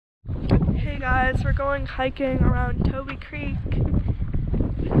Hey guys, we're going hiking around Toby Creek.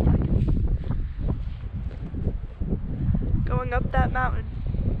 Going up that mountain.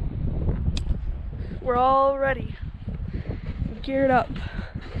 We're all ready. Geared up.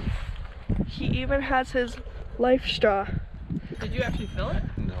 He even has his life straw. Did you actually fill it?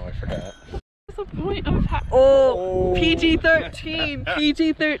 No, I forgot. What's the point of Oh, PG-13.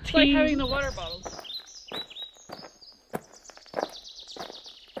 PG-13. It's like having the water bottles.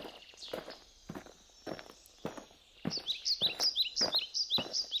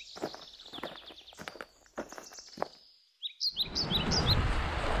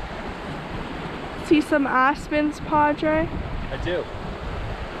 See some aspens, Padre? I do.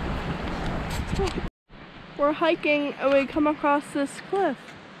 We're hiking and we come across this cliff.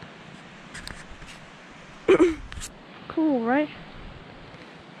 Cool, right?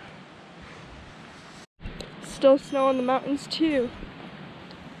 Still snow on the mountains too.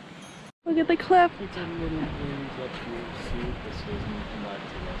 Look at the cliff.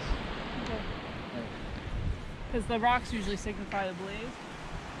 Because the rocks usually signify the blaze.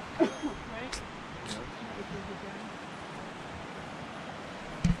 Right?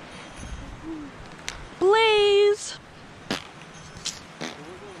 Blaze!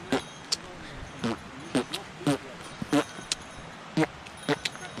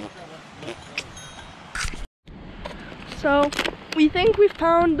 So, we think we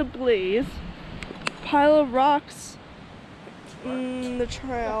found the blaze. Pile of rocks in the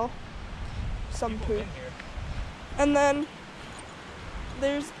trail. Some poop. And then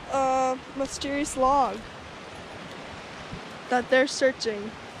there's a mysterious log that they're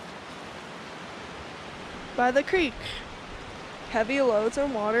searching by the creek. Heavy loads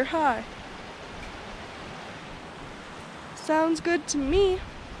and water high. Sounds good to me.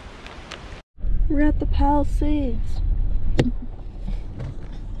 We're at the Palisades.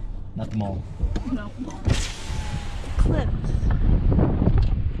 Not the mall. No. The cliffs.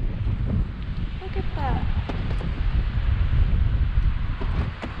 Look at that.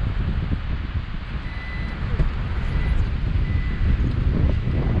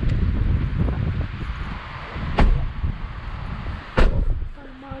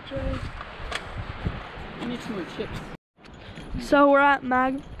 You need some more chips. So we're at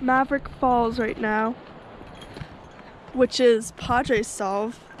Maverick Falls right now, which is Padre's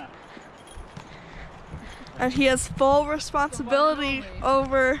solve. And he has full responsibility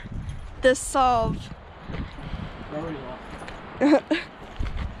over this solve.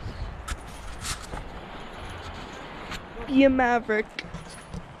 Be a maverick.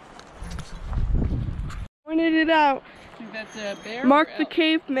 Pointed it out. I think that's a bear. Mark the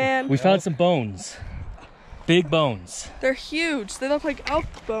caveman. We found some bones. Big bones. They're huge. They look like elk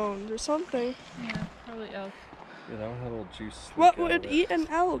bones or something. Yeah, probably elk. Yeah, that one had a little juice. What would eat an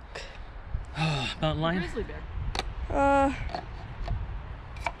elk? Mountain lion? Grizzly bear.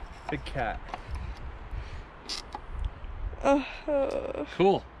 Big cat.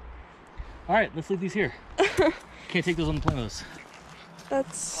 Cool. Alright, let's leave these here. Can't take those on the plane with us.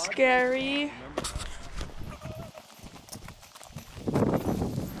 That's scary.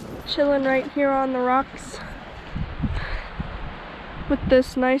 Chilling right here on the rocks with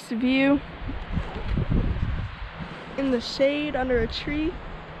this nice view in the shade under a tree.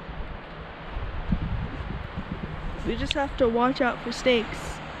 We just have to watch out for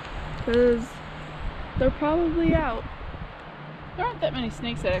snakes because they're probably out. There aren't that many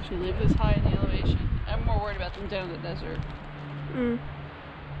snakes that actually live this high in the elevation. I'm more worried about them down in the desert. I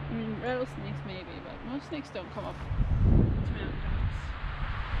mean, rattlesnakes maybe, but most snakes don't come up to mountain tops.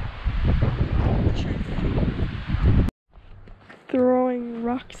 Throwing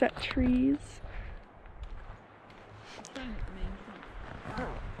rocks at trees.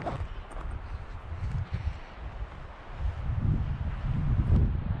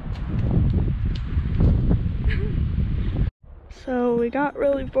 So we got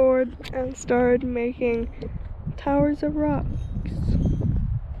really bored and started making towers of rocks.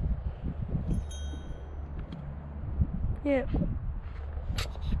 Yeah.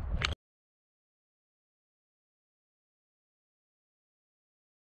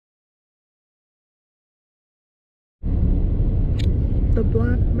 The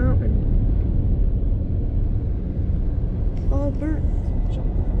Black Mountain. All burnt.